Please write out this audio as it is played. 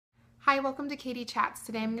Hi, welcome to Katie Chats.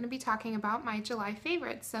 Today I'm going to be talking about my July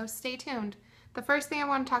favorites, so stay tuned. The first thing I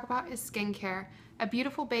want to talk about is skincare. A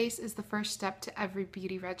beautiful base is the first step to every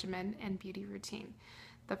beauty regimen and beauty routine.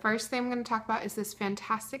 The first thing I'm going to talk about is this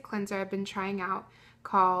fantastic cleanser I've been trying out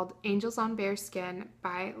called Angels on Bare Skin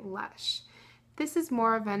by Lush. This is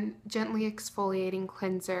more of a gently exfoliating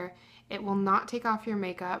cleanser. It will not take off your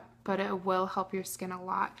makeup, but it will help your skin a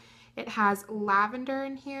lot. It has lavender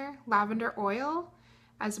in here, lavender oil,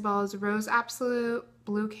 as well as rose absolute,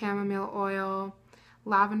 blue chamomile oil,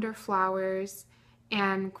 lavender flowers,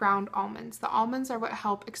 and ground almonds. The almonds are what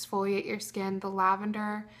help exfoliate your skin. The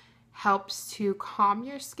lavender helps to calm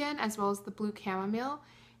your skin, as well as the blue chamomile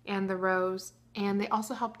and the rose. And they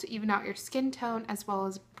also help to even out your skin tone, as well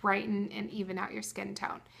as brighten and even out your skin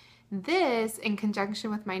tone. This, in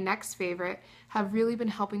conjunction with my next favorite, have really been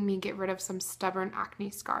helping me get rid of some stubborn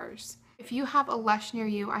acne scars. If you have a Lush near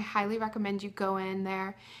you, I highly recommend you go in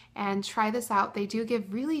there and try this out. They do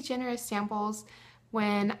give really generous samples.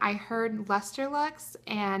 When I heard Luster Lux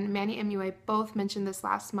and Manny MUA both mentioned this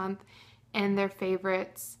last month in their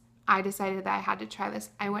favorites, I decided that I had to try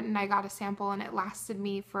this. I went and I got a sample and it lasted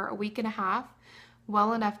me for a week and a half,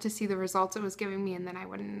 well enough to see the results it was giving me, and then I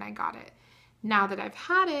went and I got it. Now that I've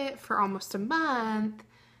had it for almost a month,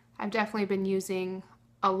 I've definitely been using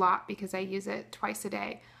a lot because I use it twice a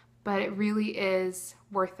day. But it really is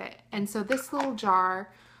worth it. And so this little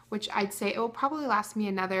jar, which I'd say it will probably last me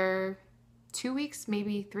another 2 weeks,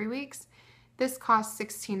 maybe 3 weeks, this costs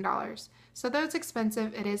 $16. So though it's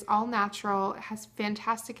expensive, it is all natural, it has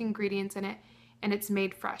fantastic ingredients in it, and it's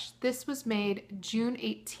made fresh. This was made June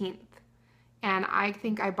 18th, and I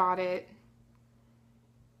think I bought it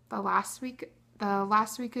the last week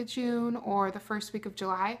of June or the first week of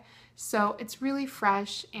July. So it's really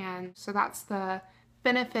fresh, and so that's the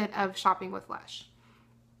benefit of shopping with Lush.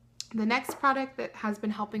 The next product that has been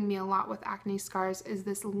helping me a lot with acne scars is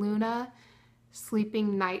this Luna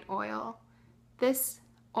Sleeping Night Oil. This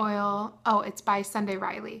oil, it's by Sunday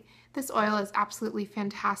Riley. This oil is absolutely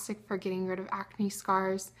fantastic for getting rid of acne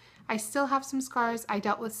scars. I still have some scars. I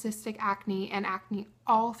dealt with cystic acne and acne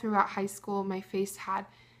all throughout high school. My face had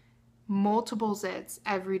multiple zits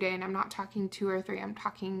every day, and I'm not talking 2 or 3, I'm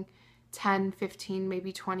talking 10, 15,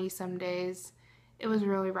 maybe 20 some days. It was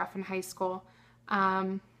really rough in high school.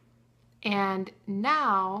 And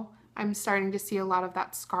now I'm starting to see a lot of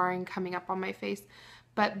that scarring coming up on my face.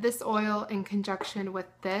 But this oil in conjunction with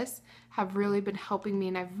this have really been helping me,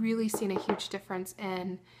 and I've really seen a huge difference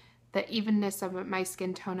in the evenness of my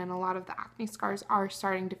skin tone, and a lot of the acne scars are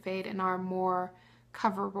starting to fade and are more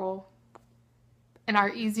coverable and are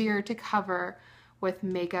easier to cover with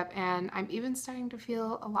makeup. And I'm even starting to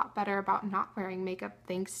feel a lot better about not wearing makeup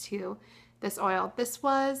thanks to this oil. This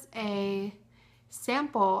was a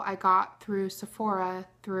sample I got through Sephora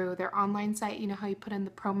through their online site. You know how you put in the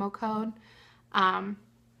promo code? I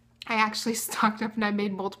actually stocked up and I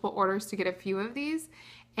made multiple orders to get a few of these,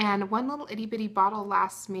 and one little itty bitty bottle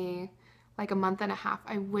lasts me like a month and a half.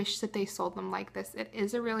 I wish that they sold them like this. It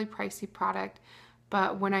is a really pricey product,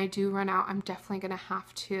 but when I do run out, I'm definitely gonna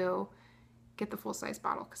have to get the full-size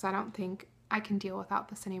bottle because I don't think I can deal without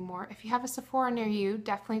this anymore. If you have a Sephora near you,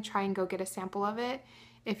 definitely try and go get a sample of it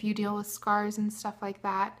if you deal with scars and stuff like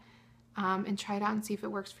that, and try it out and see if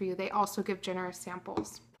it works for you. They also give generous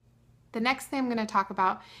samples. The next thing I'm going to talk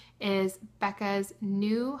about is Becca's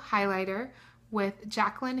new highlighter with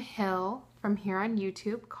Jaclyn Hill from here on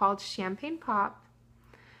YouTube called Champagne Pop.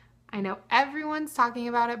 I know everyone's talking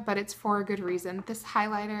about it, but it's for a good reason. This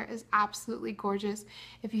highlighter is absolutely gorgeous.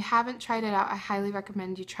 If you haven't tried it out, I highly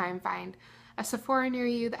recommend you try and find a Sephora near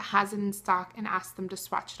you that has it in stock and ask them to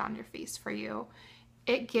swatch it on your face for you.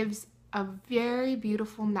 It gives a very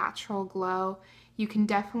beautiful natural glow. You can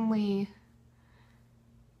definitely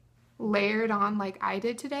layer it on like I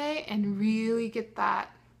did today and really get that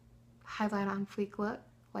highlight on fleek look,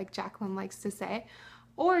 like Jaclyn likes to say.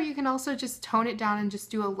 Or you can also just tone it down and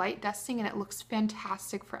just do a light dusting, and it looks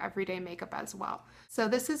fantastic for everyday makeup as well. So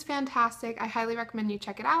this is fantastic. I highly recommend you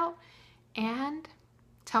check it out and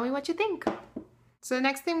tell me what you think. So the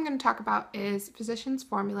next thing I'm going to talk about is Physicians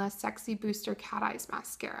Formula Sexy Booster Cat Eyes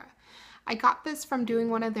Mascara. I got this from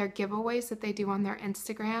doing one of their giveaways that they do on their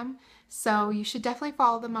Instagram. So you should definitely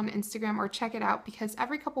follow them on Instagram or check it out, because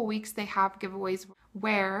every couple weeks they have giveaways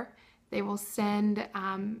where they will send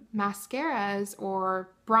mascaras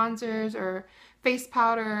or bronzers or face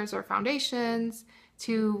powders or foundations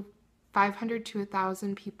to 500 to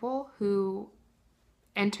 1,000 people who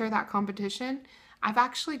enter that competition. I've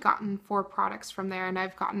actually gotten 4 products from there, and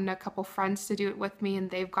I've gotten a couple friends to do it with me,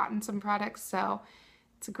 and they've gotten some products, so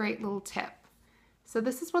it's a great little tip. So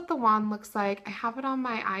this is what the wand looks like. I have it on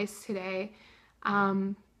my eyes today.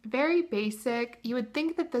 Very basic. You would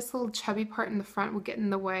think that this little chubby part in the front would get in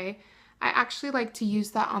the way. I actually like to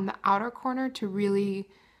use that on the outer corner to really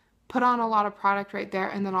put on a lot of product right there,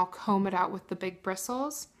 and then I'll comb it out with the big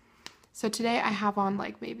bristles. So today I have on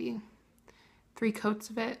like maybe 3 coats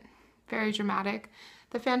of it. Very dramatic.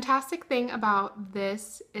 The fantastic thing about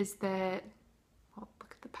this is that, well,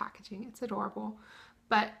 look at the packaging. It's adorable.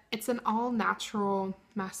 But it's an all-natural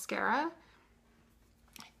mascara.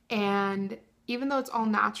 And even though it's all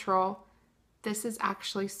natural, this is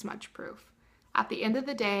actually smudge proof. At the end of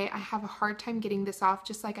the day, I have a hard time getting this off,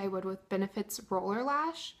 just like I would with Benefit's Roller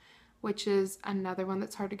Lash, which is another one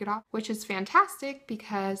that's hard to get off, which is fantastic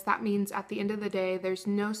because that means at the end of the day, there's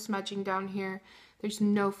no smudging down here. There's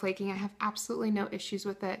no flaking. I have absolutely no issues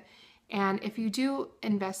with it. And if you do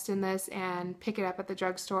invest in this and pick it up at the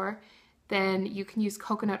drugstore, then you can use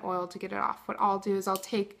coconut oil to get it off. What I'll do is I'll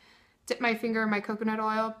dip my finger in my coconut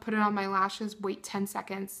oil, put it on my lashes, wait 10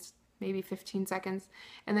 seconds, maybe 15 seconds,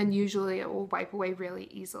 and then usually it will wipe away really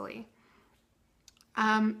easily.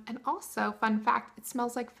 And also, fun fact, it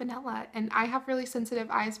smells like vanilla, and I have really sensitive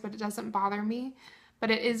eyes, but it doesn't bother me.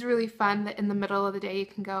 But it is really fun that in the middle of the day you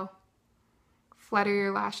can go flutter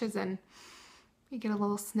your lashes and you get a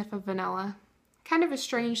little sniff of vanilla. Kind of a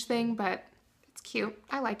strange thing, but it's cute.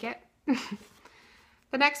 I like it.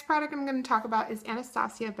 The next product I'm going to talk about is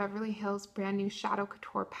Anastasia Beverly Hills brand new Shadow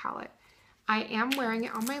Couture palette. I am wearing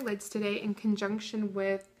it on my lids today in conjunction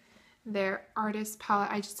with their artist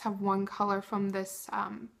palette. I just have one color from this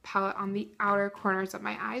palette on the outer corners of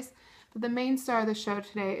my eyes. But the main star of the show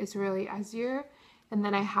today is really Azure. And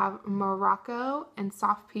then I have Morocco and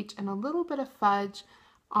Soft Peach and a little bit of Fudge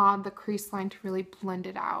on the crease line to really blend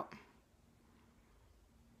it out.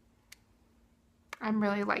 I'm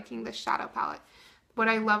really liking this shadow palette. What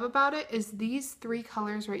I love about it is these 3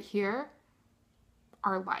 colors right here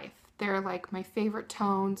are life. They're like my favorite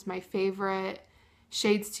tones, my favorite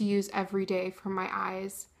shades to use every day for my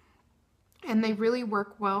eyes. And they really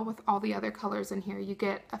work well with all the other colors in here. You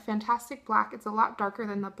get a fantastic black. It's a lot darker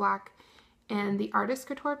than the black in the Artist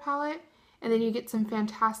Couture palette. And then you get some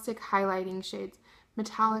fantastic highlighting shades.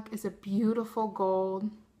 Metallic is a beautiful gold.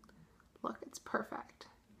 Look, it's perfect.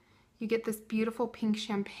 You get this beautiful pink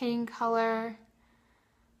champagne color.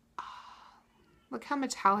 Oh, look how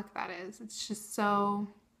metallic that is. It's just so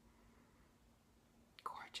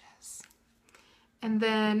gorgeous. And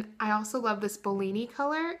then I also love this Bellini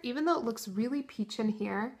color. Even though it looks really peach in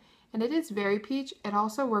here, and it is very peach, it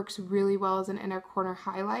also works really well as an inner corner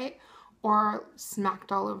highlight or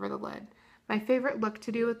smacked all over the lid. My favorite look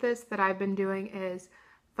to do with this that I've been doing is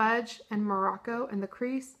Fudge and Morocco in the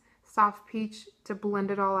crease, Soft Peach to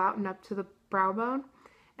blend it all out and up to the brow bone.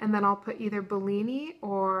 And then I'll put either Bellini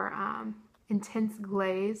or Intense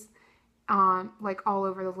Glaze like all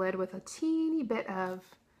over the lid with a teeny bit of,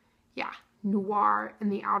 yeah, Noir in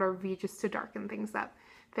the outer V just to darken things up.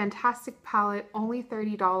 Fantastic palette, only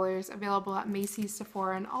 $30, available at Macy's,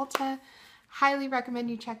 Sephora, and Ulta. Highly recommend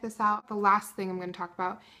you check this out. The last thing I'm going to talk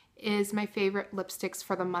about is my favorite lipsticks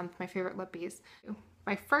for the month, my favorite lippies.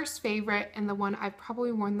 My first favorite, and the one I've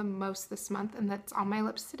probably worn the most this month, and that's on my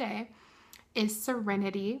lips today, is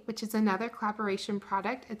Serenity, which is another collaboration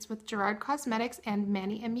product. It's with Gerard Cosmetics and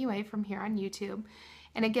Manny MUA from here on YouTube.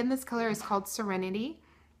 And again, this color is called Serenity.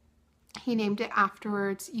 He named it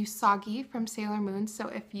afterwards Usagi from Sailor Moon. So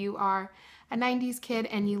if you are a 90s kid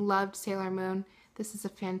and you loved Sailor Moon, this is a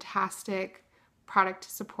fantastic product to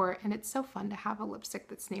support. And it's so fun to have a lipstick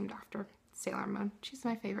that's named after Sailor Moon. She's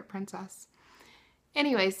my favorite princess.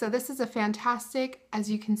 Anyway, so this is a fantastic, as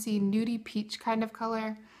you can see, nudie peach kind of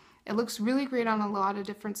color. It looks really great on a lot of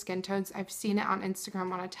different skin tones. I've seen it on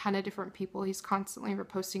Instagram on a ton of different people. He's constantly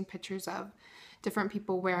reposting pictures of different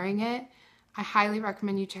people wearing it. I highly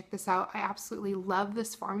recommend you check this out. I absolutely love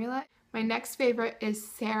this formula. My next favorite is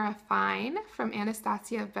Sarafine from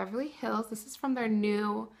Anastasia of Beverly Hills. This is from their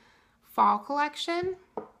new fall collection.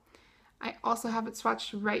 I also have it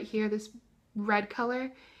swatched right here, this red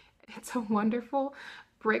color. It's a wonderful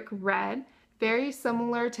brick red, very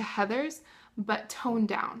similar to Heather's, but toned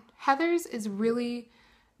down. Heather's is really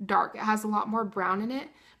dark. It has a lot more brown in it,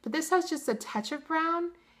 but this has just a touch of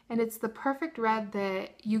brown, and it's the perfect red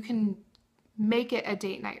that you can make it a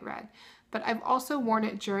date night red. But I've also worn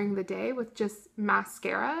it during the day with just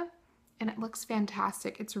mascara, and it looks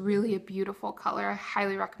fantastic. It's really a beautiful color. I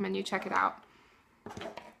highly recommend you check it out.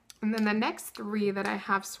 And then the next 3 that I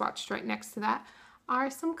have swatched right next to that are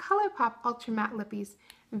some Colourpop Ultra Matte Lippies.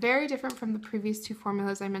 Very different from the previous 2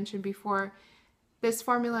 formulas I mentioned before. This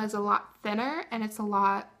formula is a lot thinner and it's a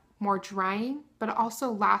lot more drying, but it also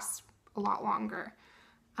lasts a lot longer.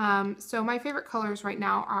 So my favorite colors right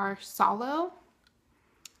now are Solow,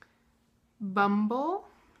 Bumble,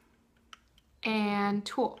 and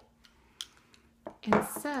Tulle. And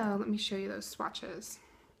so let me show you those swatches.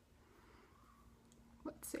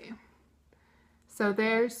 Let's see. So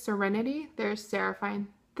there's Serenity, there's Sarafine.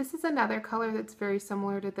 This is another color that's very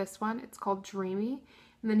similar to this one. It's called Dreamy.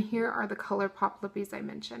 And then here are the Colourpop lippies I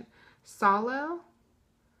mentioned. Solow,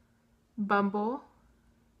 Bumble,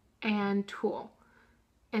 and Tulle.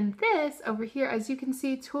 And this over here, as you can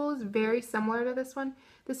see, Tulle is very similar to this one.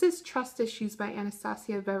 This is Trust Issues by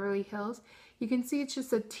Anastasia of Beverly Hills. You can see it's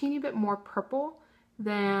just a teeny bit more purple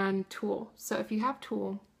than Tulle. So if you have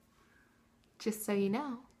Tulle, just so you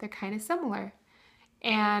know, they're kind of similar.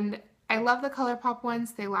 And I love the Colourpop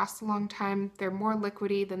ones. They last a long time. They're more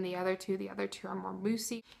liquidy than the other two. The other two are more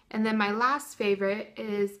moussey. And then my last favorite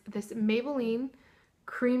is this Maybelline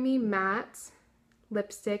Creamy Matte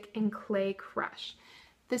Lipstick in Clay Crush.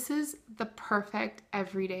 This is the perfect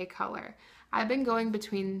everyday color. I've been going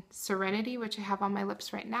between Serenity, which I have on my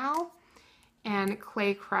lips right now, and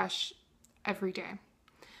Clay Crush every day.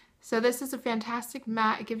 So this is a fantastic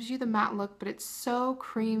matte. It gives you the matte look, but it's so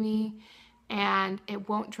creamy and it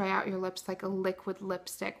won't dry out your lips like a liquid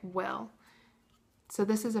lipstick will. So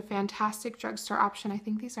this is a fantastic drugstore option. I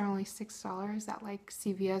think these are only $6 at like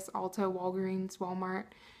CVS, Ulta, Walgreens, Walmart,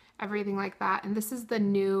 everything like that. And this is the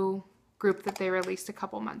new group that they released a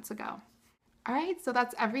couple months ago. All right, so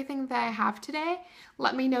that's everything that I have today.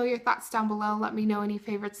 Let me know your thoughts down below. Let me know any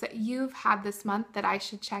favorites that you've had this month that I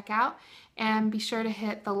should check out. And be sure to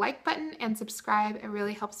hit the like button and subscribe. It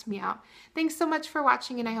really helps me out. Thanks so much for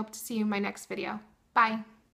watching, and I hope to see you in my next video. Bye.